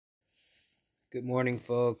Good morning,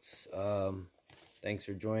 folks. Thanks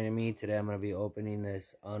for joining me. Today I'm going to be opening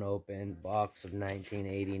this unopened box of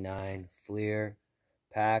 1989 Fleer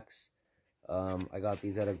packs. I got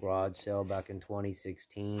these at a garage sale back in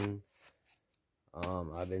 2016.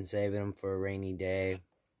 I've been saving them for a rainy day.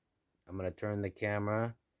 I'm going to turn the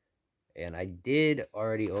camera. And I did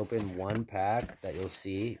already open one pack that you'll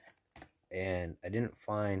see. And I didn't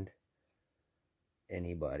find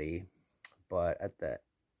anybody. But at the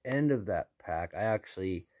end of that pack, I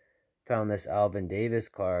actually found this Alvin Davis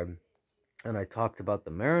card, and I talked about the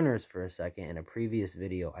Mariners for a second in a previous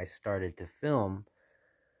video I started to film.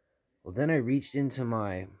 Well, then I reached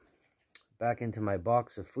back into my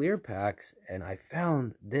box of Fleer packs, and I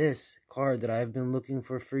found this card that I've been looking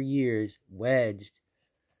for years, wedged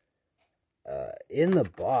in the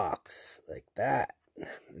box like that.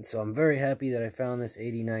 And so I'm very happy that I found this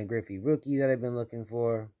 89 Griffey rookie that I've been looking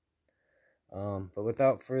for. But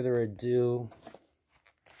without further ado,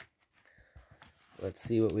 let's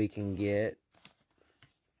see what we can get.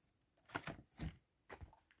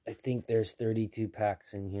 I think there's 32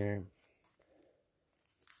 packs in here.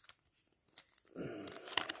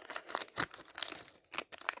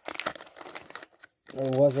 There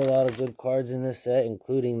was a lot of good cards in this set,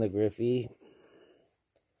 including the Griffey.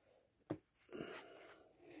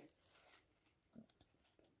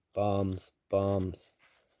 Bombs.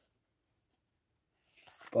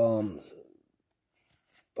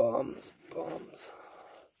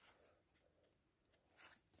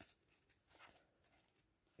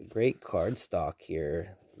 Great card stock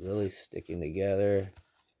here, really sticking together.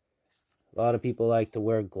 A lot of people like to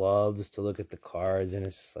wear gloves to look at the cards, and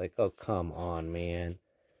it's just like, oh, come on, man.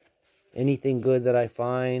 Anything good that I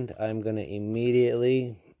find, I'm going to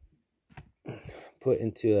immediately put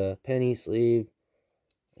into a penny sleeve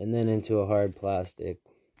and then into a hard plastic.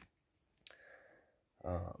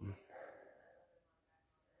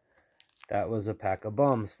 That was a pack of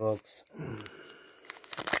bums, folks.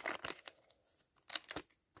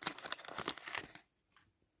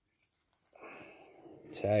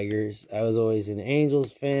 Tigers. I was always an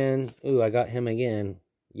Angels fan. Ooh, I got him again.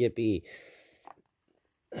 Yippee.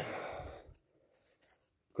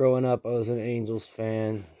 Growing up, I was an Angels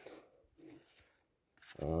fan.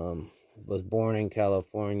 Was born in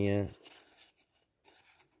California,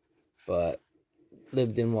 but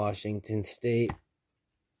lived in Washington State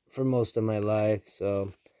for most of my life.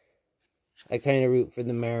 So I kind of root for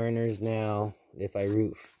the Mariners now, if I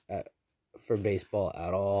root for baseball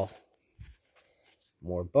at all.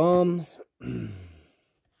 More bums. I'm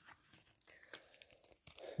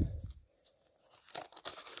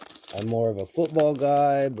more of a football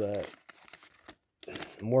guy, but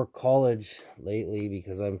more college lately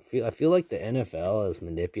because I feel like the NFL is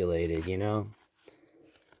manipulated, you know.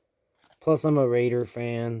 Plus, I'm a Raider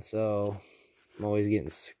fan, so I'm always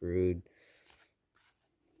getting screwed.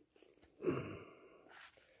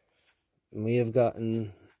 We have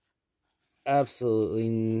gotten absolutely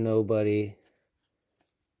nobody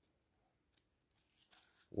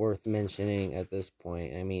worth mentioning at this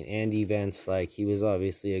point. I mean, Andy Vance, like, he was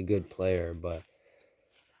obviously a good player, but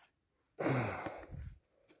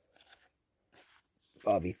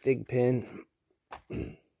Bobby Thigpen,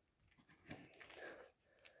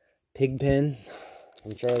 Pigpen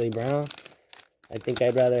from Charlie Brown. I think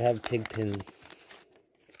I'd rather have Pigpen's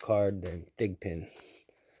card than Thigpen.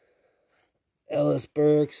 Ellis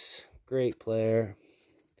Burks, great player.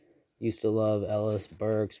 Used to love Ellis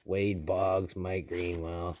Burks, Wade Boggs, Mike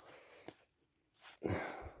Greenwell.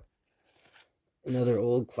 Another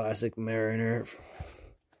old classic Mariner.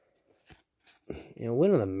 You know, when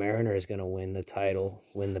are the Mariners going to win the title,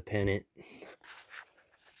 win the pennant?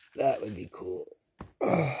 That would be cool.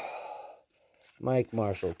 Mike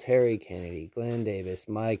Marshall, Terry Kennedy, Glenn Davis,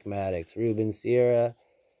 Mike Maddox, Ruben Sierra.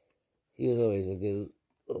 He was always a good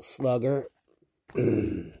little slugger.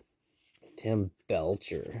 Tim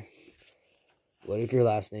Belcher. What if your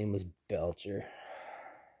last name was Belcher?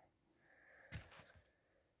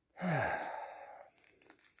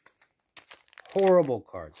 Horrible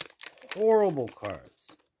cards. Horrible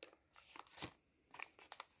cards.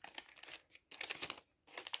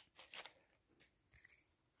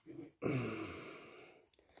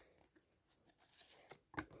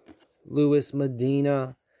 Luis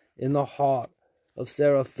Medina in the heart of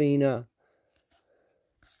Serafina.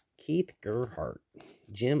 Keith Gerhardt,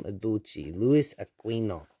 Jim Aducci, Luis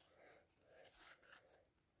Aquino,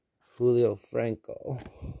 Julio Franco,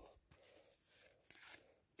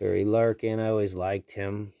 Barry Larkin. I always liked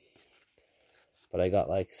him, but I got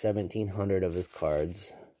like 1,700 of his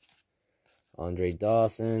cards. Andre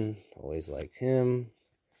Dawson, always liked him.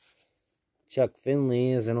 Chuck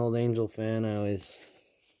Finley is an old Angel fan. I always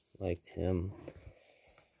liked him.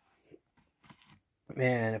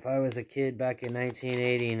 Man, if I was a kid back in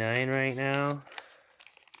 1989 right now,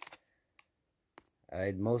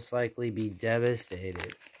 I'd most likely be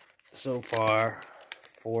devastated. So far,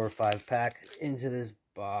 4 or 5 packs into this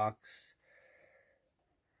box.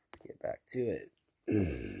 Let's get back to it.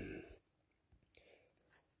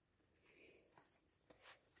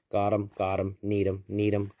 Got him, need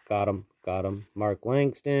him, got him. Mark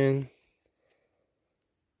Langston.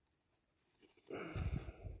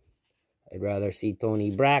 I'd rather see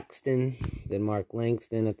Tony Braxton than Mark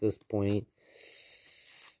Langston at this point.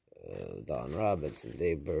 Don Robinson,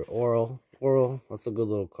 Dave Burr, Oral, that's a good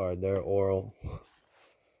little card there, Oral.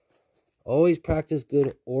 Always practice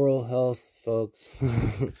good oral health, folks.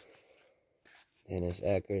 Dennis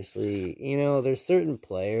Eckersley. You know, there's certain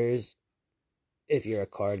players, if you're a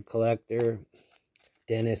card collector,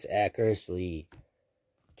 Dennis Eckersley,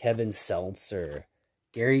 Kevin Seltzer,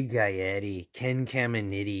 Gary Gaetti, Ken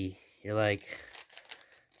Caminiti. You're like,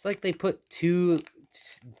 it's like they put two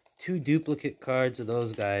duplicate cards of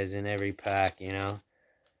those guys in every pack, you know.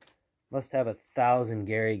 Must have 1,000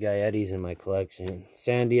 Gary Gaettis in my collection.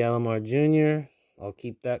 Sandy Alomar Jr. I'll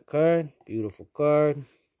keep that card. Beautiful card.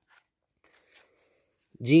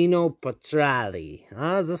 Gino Petralli.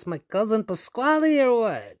 Is this my cousin Pasquale or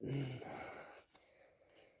what?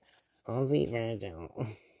 Ozzie Virgil.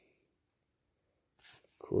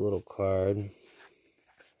 Cool little card.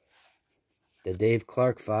 The Dave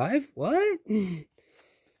Clark 5? What?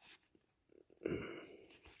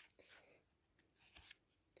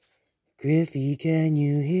 Griffey, can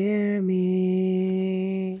you hear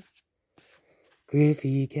me?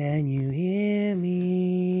 Griffey, can you hear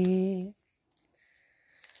me?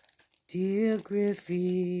 Dear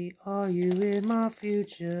Griffey, are you in my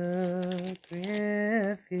future?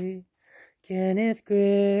 Griffey, Kenneth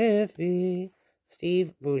Griffey,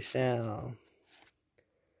 Steve Bouchel,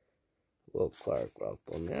 Will Clark, Ralph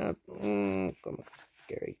Bonnet,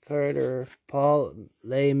 Gary Carter, Paul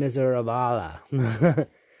Le Miserabala.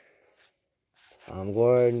 Tom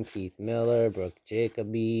Gordon, Keith Miller, Brooke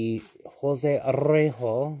Jacoby, Jose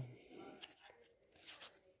Arejo.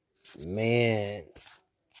 Man,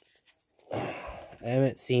 I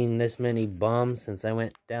haven't seen this many bums since I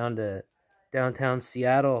went down to downtown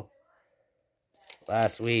Seattle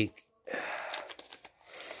last week.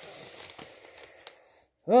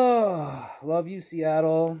 Oh, love you,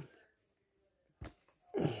 Seattle.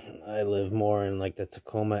 I live more in like the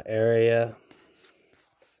Tacoma area.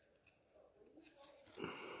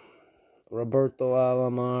 Roberto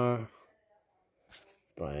Alomar,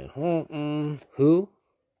 Brian Holton, who?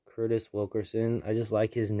 Curtis Wilkerson. I just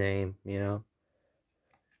like his name, you know.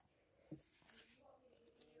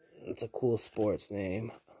 It's a cool sports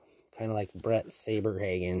name. Kind of like Brett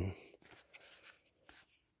Saberhagen.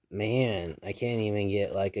 Man, I can't even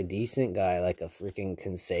get like a decent guy like a freaking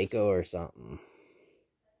Canseco or something.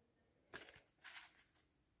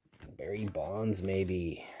 Barry Bonds,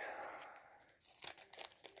 maybe.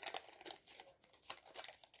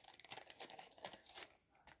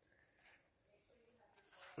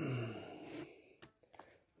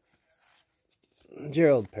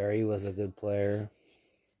 Gerald Perry was a good player.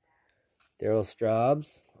 Daryl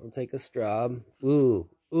Straubs. I'll take a Straub. Ooh.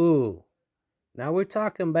 Now we're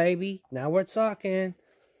talking, baby. Now we're talking.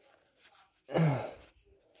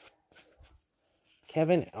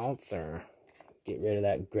 Kevin Altzer. Get rid of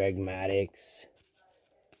that Greg Maddux.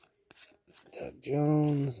 Doug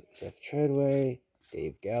Jones. Jeff Treadway.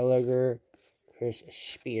 Dave Gallagher. Chris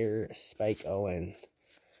Spear. Spike Owen.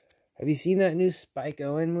 Have you seen that new Spike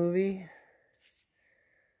Owen movie?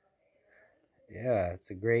 Yeah, it's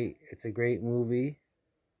a great movie.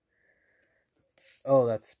 Oh,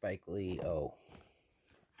 that's Spike Lee. Oh.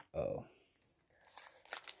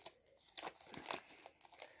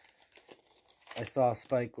 I saw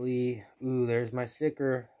Spike Lee. Ooh, there's my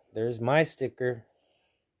sticker.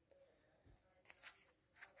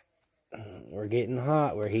 We're getting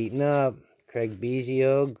hot. We're heating up. Craig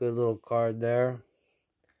Biggio, good little card there.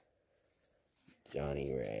 Johnny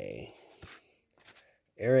Ray.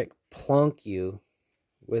 Eric Plunkew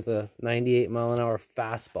with a 98-mile-an-hour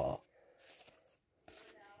fastball.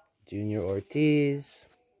 Junior Ortiz.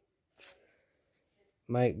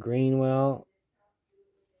 Mike Greenwell.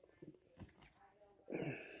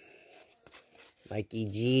 Mikey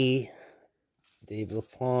G. Dave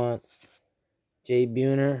LaPlante. Jay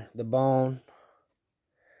Buhner, the Bone.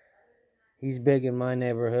 He's big in my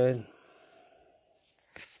neighborhood.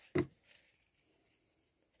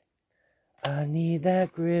 I need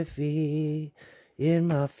that Griffey in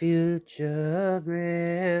my future,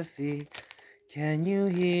 Griffey. Can you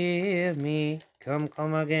hear me? Come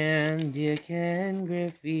again, dear Ken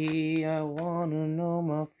Griffey. I wanna know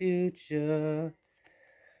my future.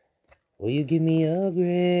 Will you give me a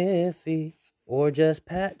Griffey or just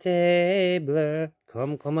Pat Tabler?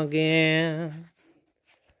 Come again.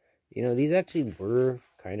 You know, these actually were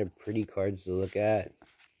kind of pretty cards to look at.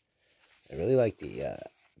 I really like the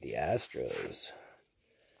Astros.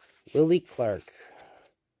 Willie Clark.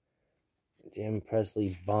 Jim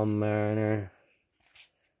Presley, Bum Mariner.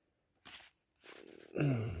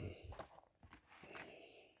 I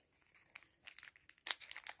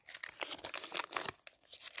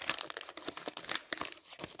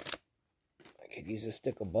could use a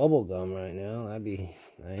stick of bubble gum right now. That'd be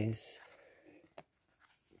nice.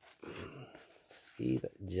 Steve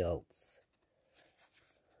Jeltz.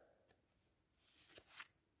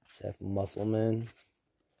 Jeff Musselman.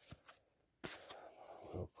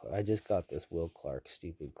 I just got this Will Clark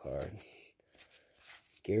stupid card.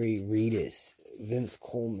 Gary Reedus. Vince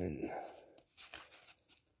Coleman.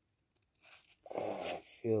 I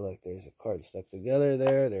feel like there's a card stuck together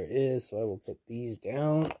there. There is, so I will put these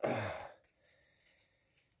down.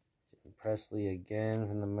 Presley again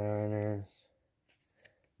from the Mariners.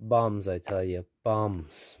 Bums, I tell you.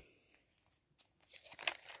 Bums.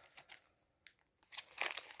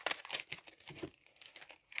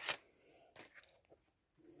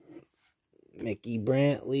 Mickey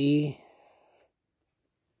Brantley.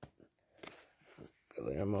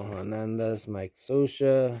 Guillermo Hernandez. Mike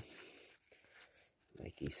Scioscia.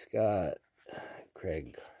 Mikey Scott.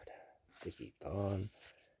 Craig Dickie Thon.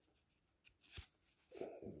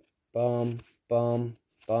 Bum.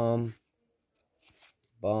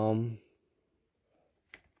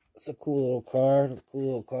 It's a cool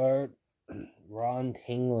little card. Ron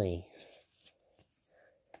Tingley.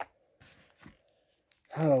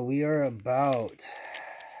 Oh, we are about,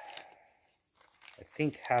 I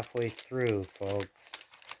think, halfway through, folks.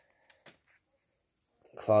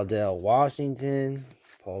 Claudell Washington.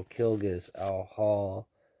 Paul Kilgus. Al Hall.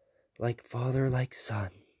 Like father, like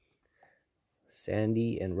son.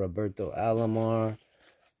 Sandy and Roberto Alomar.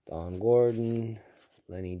 Don Gordon.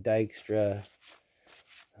 Lenny Dykstra.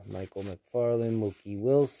 Michael McFarland. Mookie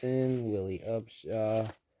Wilson. Willie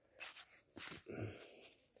Upshaw.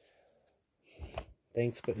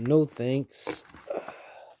 Thanks, but no thanks.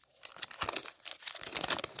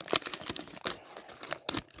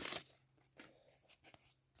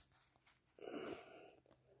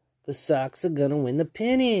 The Sox are gonna win the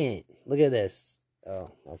pennant. Look at this.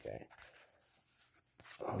 Oh, okay.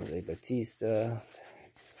 Jose Batista,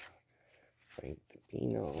 Frank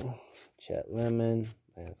Pino, Chet Lemon,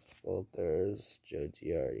 Lance Walters, Joe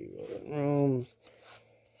Giardi, Roland Rooms,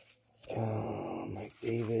 Mike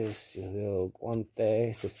Davis, Cecilio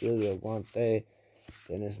Guante,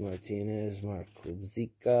 Dennis Martinez, Mark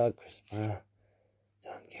Kubzika, Chris Brown,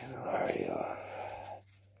 Don Candelario.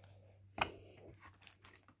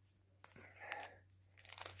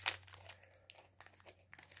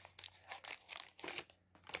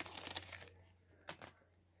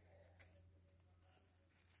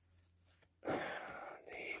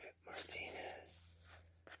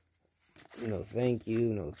 No thank you,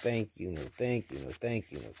 no thank you, no thank you, no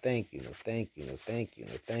thank you, no thank you, no thank you, no thank you,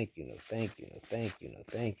 no thank you, no thank you, no thank you, no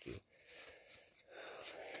thank you.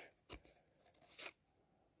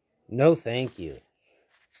 No thank you.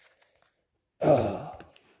 Oh,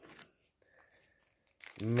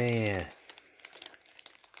 man.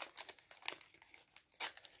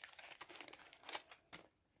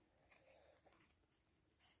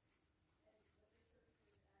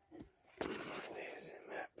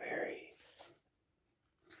 Matt Perry.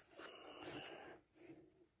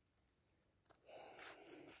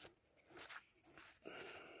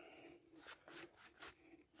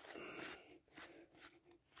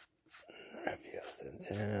 Rafael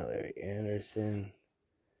Santana, Larry Anderson.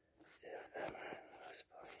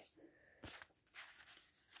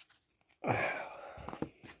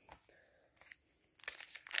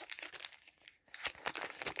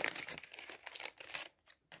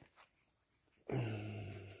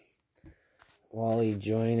 Wally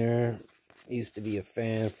Joyner, used to be a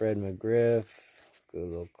fan. Fred McGriff, good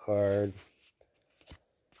little card.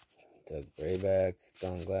 Doug Brayback,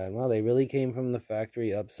 Don Glad. Wow, they really came from the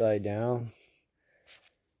factory upside down.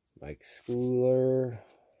 Mike Schooler.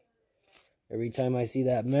 Every time I see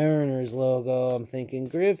that Mariners logo, I'm thinking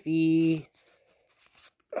Griffey.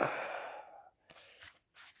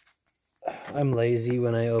 I'm lazy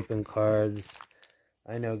when I open cards.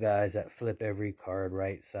 I know guys that flip every card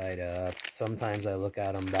right side up. Sometimes I look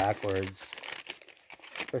at them backwards.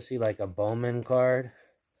 Especially like a Bowman card.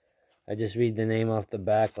 I just read the name off the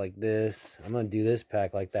back like this. I'm going to do this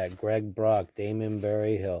pack like that. Greg Brock, Damon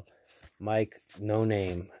Berryhill, Mike No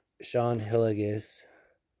Name, Sean Hilligus,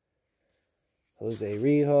 Jose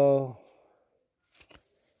Rijo,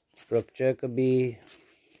 Brooke Jacoby,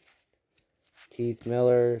 Keith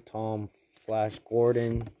Miller, Tom Flash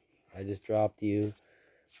Gordon, I just dropped you,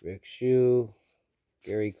 Rick Shue,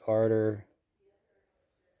 Gary Carter,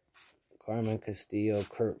 Carmen Castillo,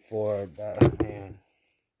 Kurt Ford. Man,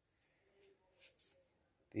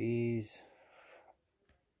 these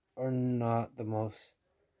are not the most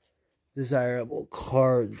desirable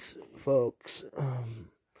cards, folks. I'm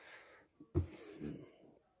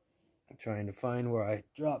trying to find where I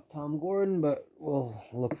dropped Tom Gordon, but we'll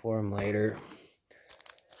look for him later.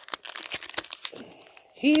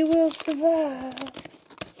 He will survive.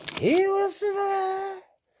 He will survive.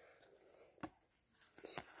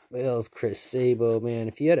 Well, Chris Sabo, man.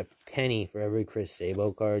 If you had a penny for every Chris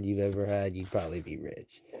Sabo card you've ever had, you'd probably be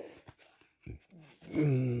rich.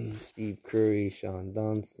 Steve Curry, Sean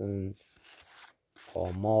Dunston,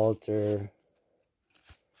 Paul Molitor,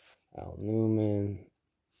 Al Newman,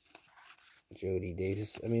 Jody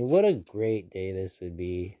Davis. I mean, what a great day this would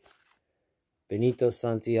be. Benito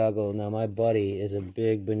Santiago. Now, my buddy is a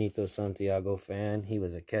big Benito Santiago fan. He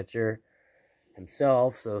was a catcher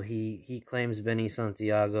himself, so he claims Benny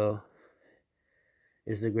Santiago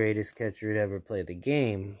is the greatest catcher to ever play the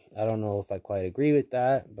game. I don't know if I quite agree with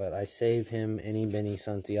that, but I save him any Benny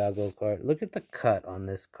Santiago card. Look at the cut on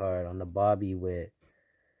this card, on the Bobby Witt.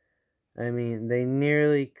 I mean, they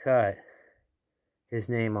nearly cut his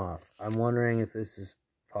name off. I'm wondering if this is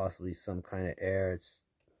possibly some kind of error. It's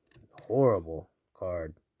a horrible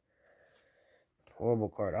card. Horrible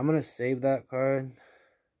card. I'm going to save that card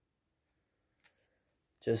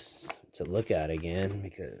just to look at again,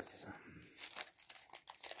 because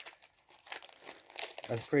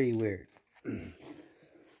that's pretty weird.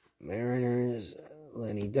 Mariners,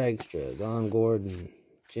 Lenny Dykstra, Don Gordon,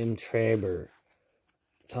 Jim Traber,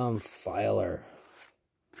 Tom Filer,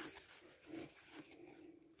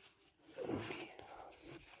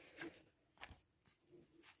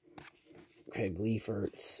 Craig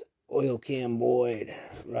Leifertz, Oil Cam Boyd,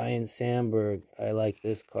 Ryan Sandberg. I like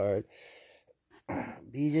this card.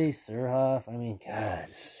 BJ Surhoff. I mean, God,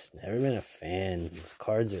 just never been a fan. These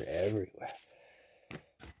cards are everywhere.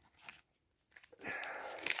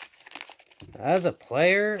 As a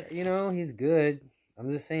player, you know, he's good.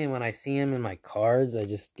 I'm just saying, when I see him in my cards, I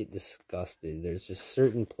just get disgusted. There's just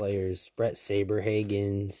certain players, Brett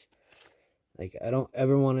Saberhagen's. Like, I don't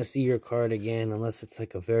ever want to see your card again unless it's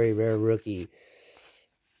like a very rare rookie.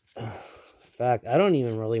 In fact, I don't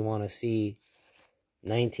even really want to see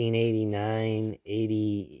 1989,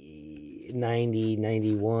 80, 90,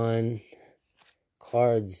 91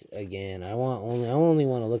 cards again. I only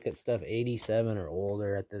want to look at stuff 87 or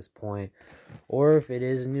older at this point. Or if it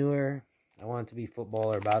is newer, I want it to be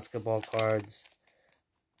football or basketball cards.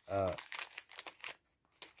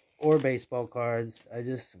 Or baseball cards. I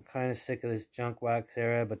just am kind of sick of this junk wax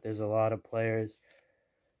era, but there's a lot of players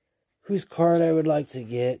whose card I would like to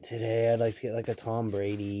get today. I'd like to get like a Tom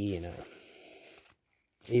Brady, you know.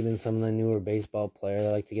 Even some of the newer baseball players. I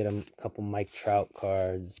like to get a couple Mike Trout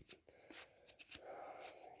cards.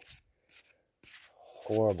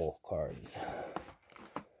 Horrible cards.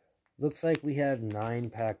 Looks like we have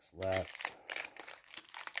 9 packs left.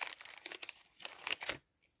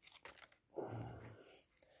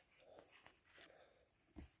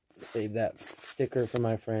 Save that sticker for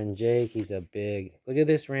my friend Jake. He's a big... Look at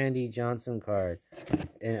this Randy Johnson card.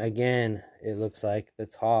 And again, it looks like the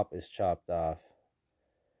top is chopped off.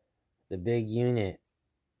 The big unit.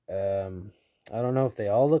 I don't know if they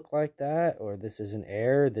all look like that, or this is an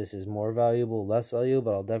error. This is more valuable, less valuable,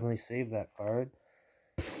 but I'll definitely save that card.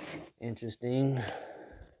 Interesting.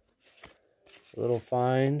 Little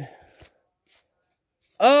find.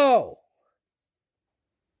 Oh!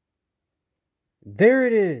 There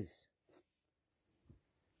it is.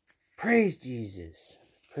 Praise Jesus.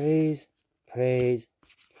 Praise, praise,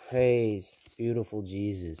 praise. Beautiful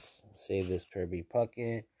Jesus. Save this Kirby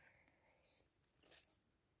Puckett.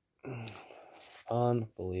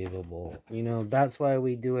 Unbelievable. You know, that's why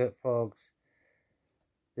we do it, folks.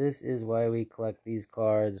 This is why we collect these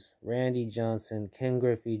cards. Randy Johnson, Ken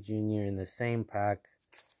Griffey Jr. in the same pack.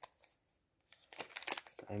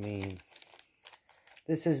 I mean,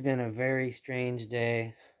 this has been a very strange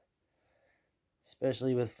day,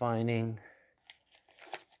 especially with finding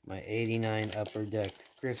my 89 Upper Deck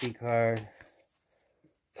Griffey card.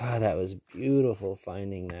 God, that was beautiful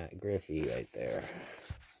finding that Griffey right there.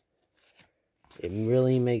 It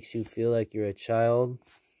really makes you feel like you're a child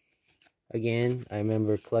again. I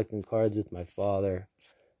remember collecting cards with my father.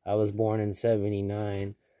 I was born in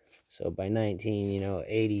 79. So by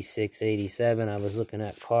 86, 87, I was looking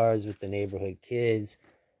at cards with the neighborhood kids.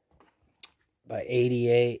 By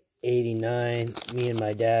 88, 89, me and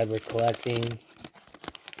my dad were collecting.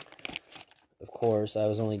 Of course, I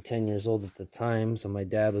was only 10 years old at the time, so my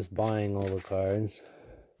dad was buying all the cards.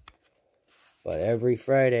 But every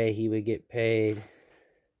Friday, he would get paid,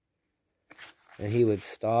 and he would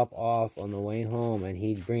stop off on the way home, and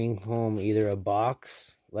he'd bring home either a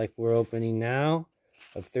box, like we're opening now,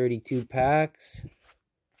 of 32 packs,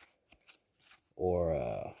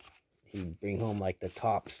 or he'd bring home like the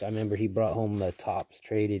tops. I remember he brought home the tops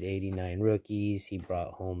traded 89 rookies. He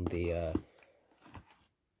brought home the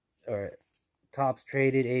tops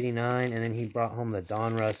traded 89, and then he brought home the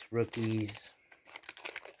Donruss rookies.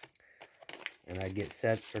 And I'd get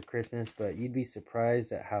sets for Christmas, but you'd be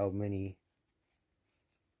surprised at how many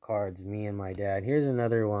cards me and my dad. Here's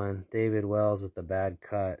another one, David Wells with the bad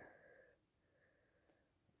cut.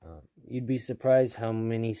 You'd be surprised how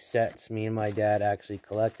many sets me and my dad actually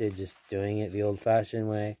collected, just doing it the old-fashioned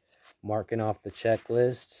way, marking off the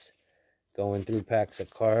checklists, going through packs of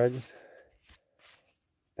cards,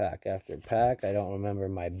 pack after pack. I don't remember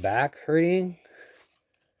my back hurting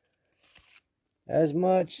as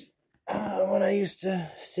much when I used to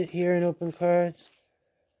sit here and open cards.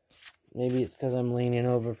 Maybe it's because I'm leaning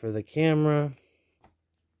over for the camera.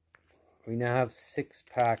 We now have 6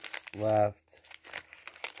 packs left.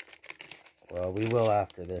 Well, we will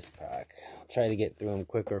after this pack. I'll try to get through them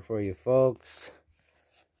quicker for you folks.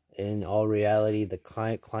 In all reality, the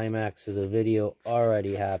climax of the video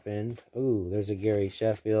already happened. Ooh, there's a Gary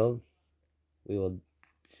Sheffield. We will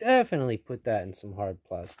definitely put that in some hard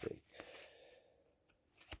plastic.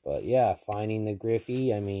 But yeah, finding the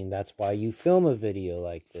Griffey, I mean, that's why you film a video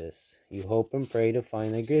like this. You hope and pray to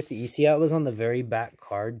find the Griffey. You see how it was on the very back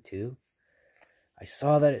card too? I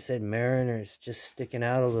saw that it said Mariners just sticking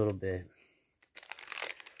out a little bit.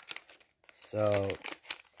 So,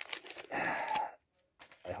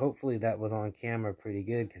 hopefully that was on camera pretty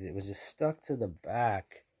good, because it was just stuck to the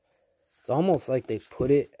back. It's almost like they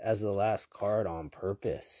put it as the last card on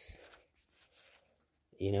purpose.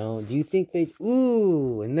 You know, do you think they...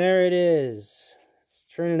 Ooh, and there it is. It's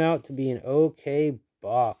turning out to be an okay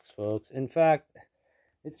box, folks. In fact,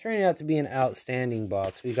 it's turning out to be an outstanding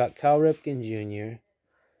box. We got Cal Ripken Jr.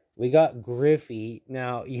 We got Griffey.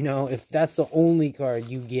 Now, you know, if that's the only card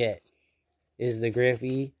you get is the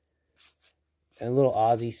Griffey and a little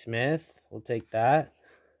Ozzie Smith, we'll take that.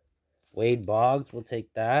 Wade Boggs, we'll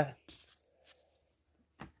take that.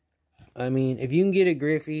 I mean, if you can get a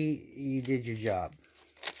Griffey, you did your job.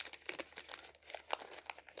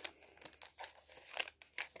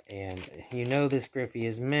 And you know this Griffey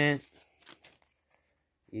is mint.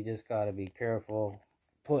 You just got to be careful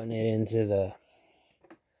putting it into the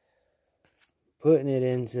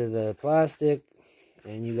plastic,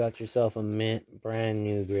 and you got yourself a mint brand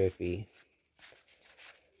new Griffey.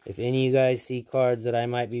 If any of you guys see cards that I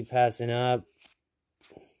might be passing up,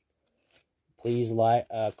 please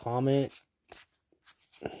comment,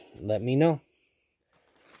 let me know,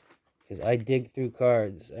 because I dig through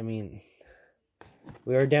cards. I mean,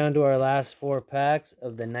 we are down to our last 4 packs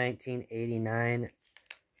of the 1989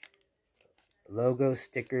 logo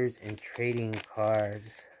stickers and trading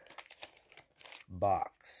cards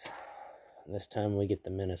box. This time we get the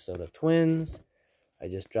Minnesota Twins. I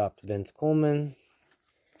just dropped Vince Coleman.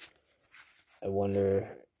 I wonder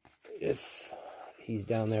if he's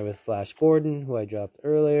down there with Flash Gordon, who I dropped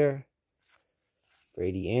earlier.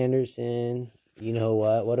 Brady Anderson. You know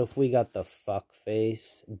what? What if we got the fuck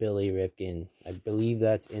face Billy Ripken? I believe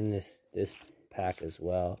that's in this pack as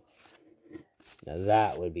well. Now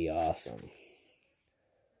that would be awesome.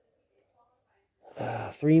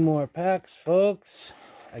 3 more packs, folks.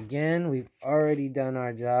 Again, we've already done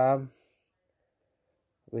our job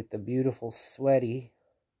with the beautiful, sweaty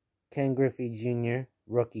Ken Griffey Jr.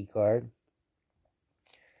 rookie card.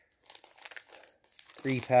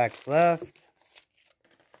 3 packs left.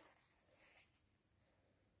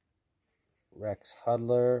 Rex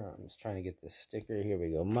Hudler. I'm just trying to get this sticker. Here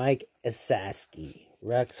we go. Mike Esaski.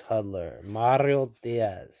 Rex Hudler. Mario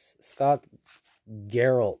Diaz. Scott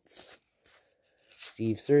Geraltz.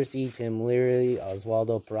 Steve Cersei. Tim Leary.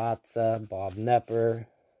 Oswaldo Peraza. Bob Nepper.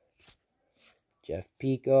 Jeff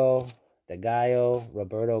Pico. DeGaio.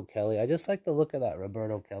 Roberto Kelly. I just like the look of that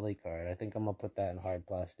Roberto Kelly card. I think I'm going to put that in hard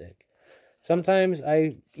plastic. Sometimes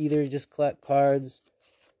I either just collect cards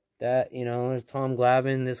that, you know, there's Tom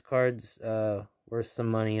Glavine. This card's worth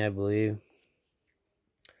some money, I believe.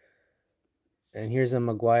 And here's a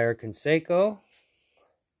Maguire Canseco.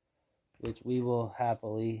 which we will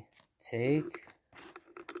happily take.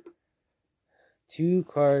 2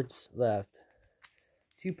 cards left.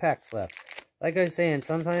 2 packs left. Like I was saying,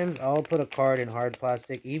 sometimes I'll put a card in hard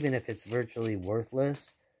plastic, even if it's virtually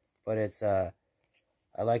worthless. But it's, I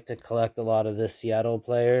like to collect a lot of the Seattle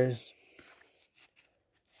players.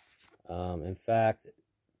 In fact,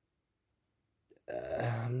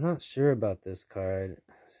 I'm not sure about this card.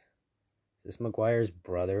 Is this McGuire's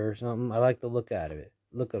brother or something? I like the look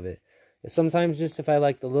of it. Sometimes just if I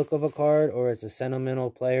like the look of a card or it's a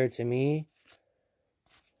sentimental player to me,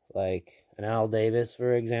 like an Al Davis,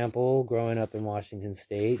 for example, growing up in Washington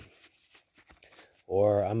State.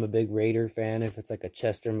 Or I'm a big Raider fan if it's like a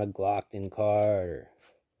Chester McGlockton card. Or,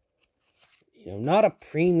 you know, not a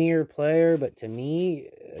premier player, but to me,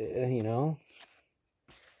 you know.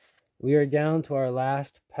 We are down to our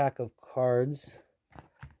last pack of cards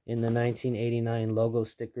in the 1989 logo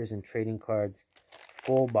stickers and trading cards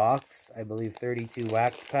full box. I believe 32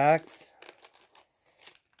 wax packs.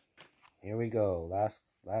 Here we go. Last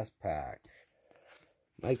pack.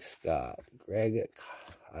 Mike Scott, Greg,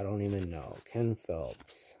 I don't even know, Ken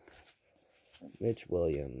Phelps, Mitch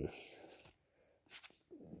Williams,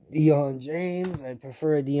 Deion James. I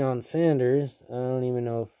prefer Deion Sanders. I don't even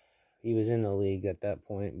know if he was in the league at that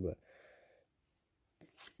point, but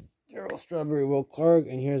Darryl Strawberry, Will Clark,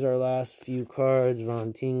 and here's our last few cards.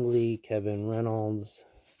 Ron Tingley, Kevin Reynolds,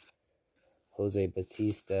 Jose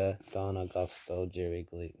Batista, Don Augusto, Jerry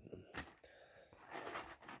Gleason.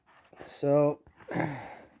 So,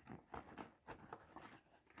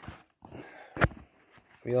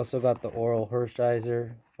 we also got the Oral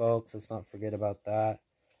Hershiser, folks. Let's not forget about that.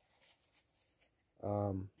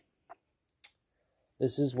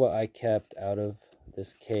 This is what I kept out of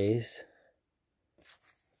this case.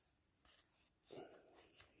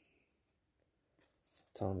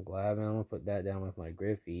 Tom Glavine. I'm going to put that down with my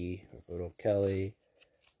Griffey. Roberto Kelly,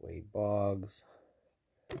 Wade Boggs,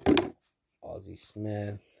 Ozzie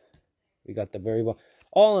Smith. We got the Barry Ball.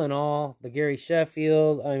 All in all, the Gary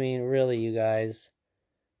Sheffield. I mean, really, you guys,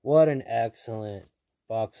 what an excellent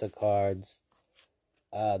box of cards.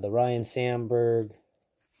 The Ryan Sandberg.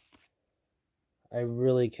 I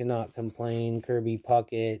really cannot complain. Kirby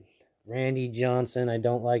Puckett. Randy Johnson. I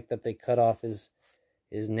don't like that they cut off his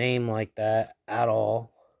name like that at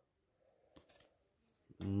all.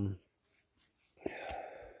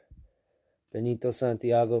 Benito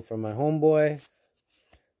Santiago for my homeboy.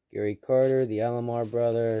 Gary Carter, the Alomar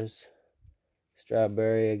brothers.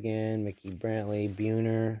 Strawberry again. Mickey Brantley,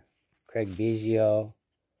 Buhner, Craig Biggio,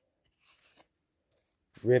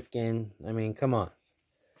 Ripken. I mean, come on.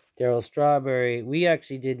 Darryl Strawberry. We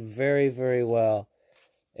actually did very, very well.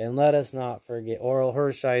 And let us not forget Oral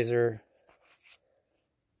Hershiser.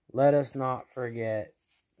 Let us not forget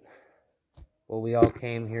what we all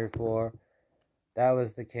came here for. That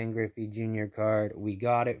was the Ken Griffey Jr. card. We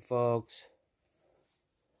got it, folks.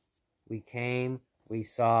 We came, we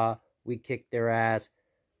saw, we kicked their ass.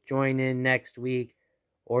 Join in next week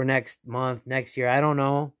or next month, next year. I don't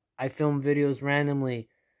know. I film videos randomly.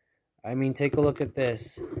 I mean, take a look at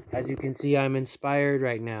this. As you can see, I'm inspired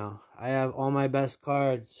right now. I have all my best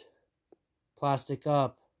cards. Plastic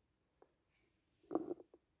up.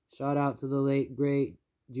 Shout out to the late, great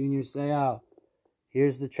Junior Seau.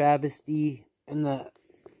 Here's the travesty and the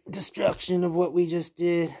destruction of what we just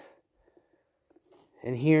did.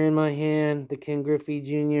 And here in my hand, the Ken Griffey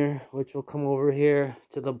Jr., which will come over here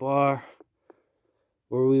to the bar,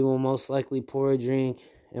 where we will most likely pour a drink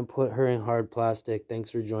and put her in hard plastic. Thanks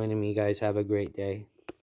for joining me, guys. Have a great day.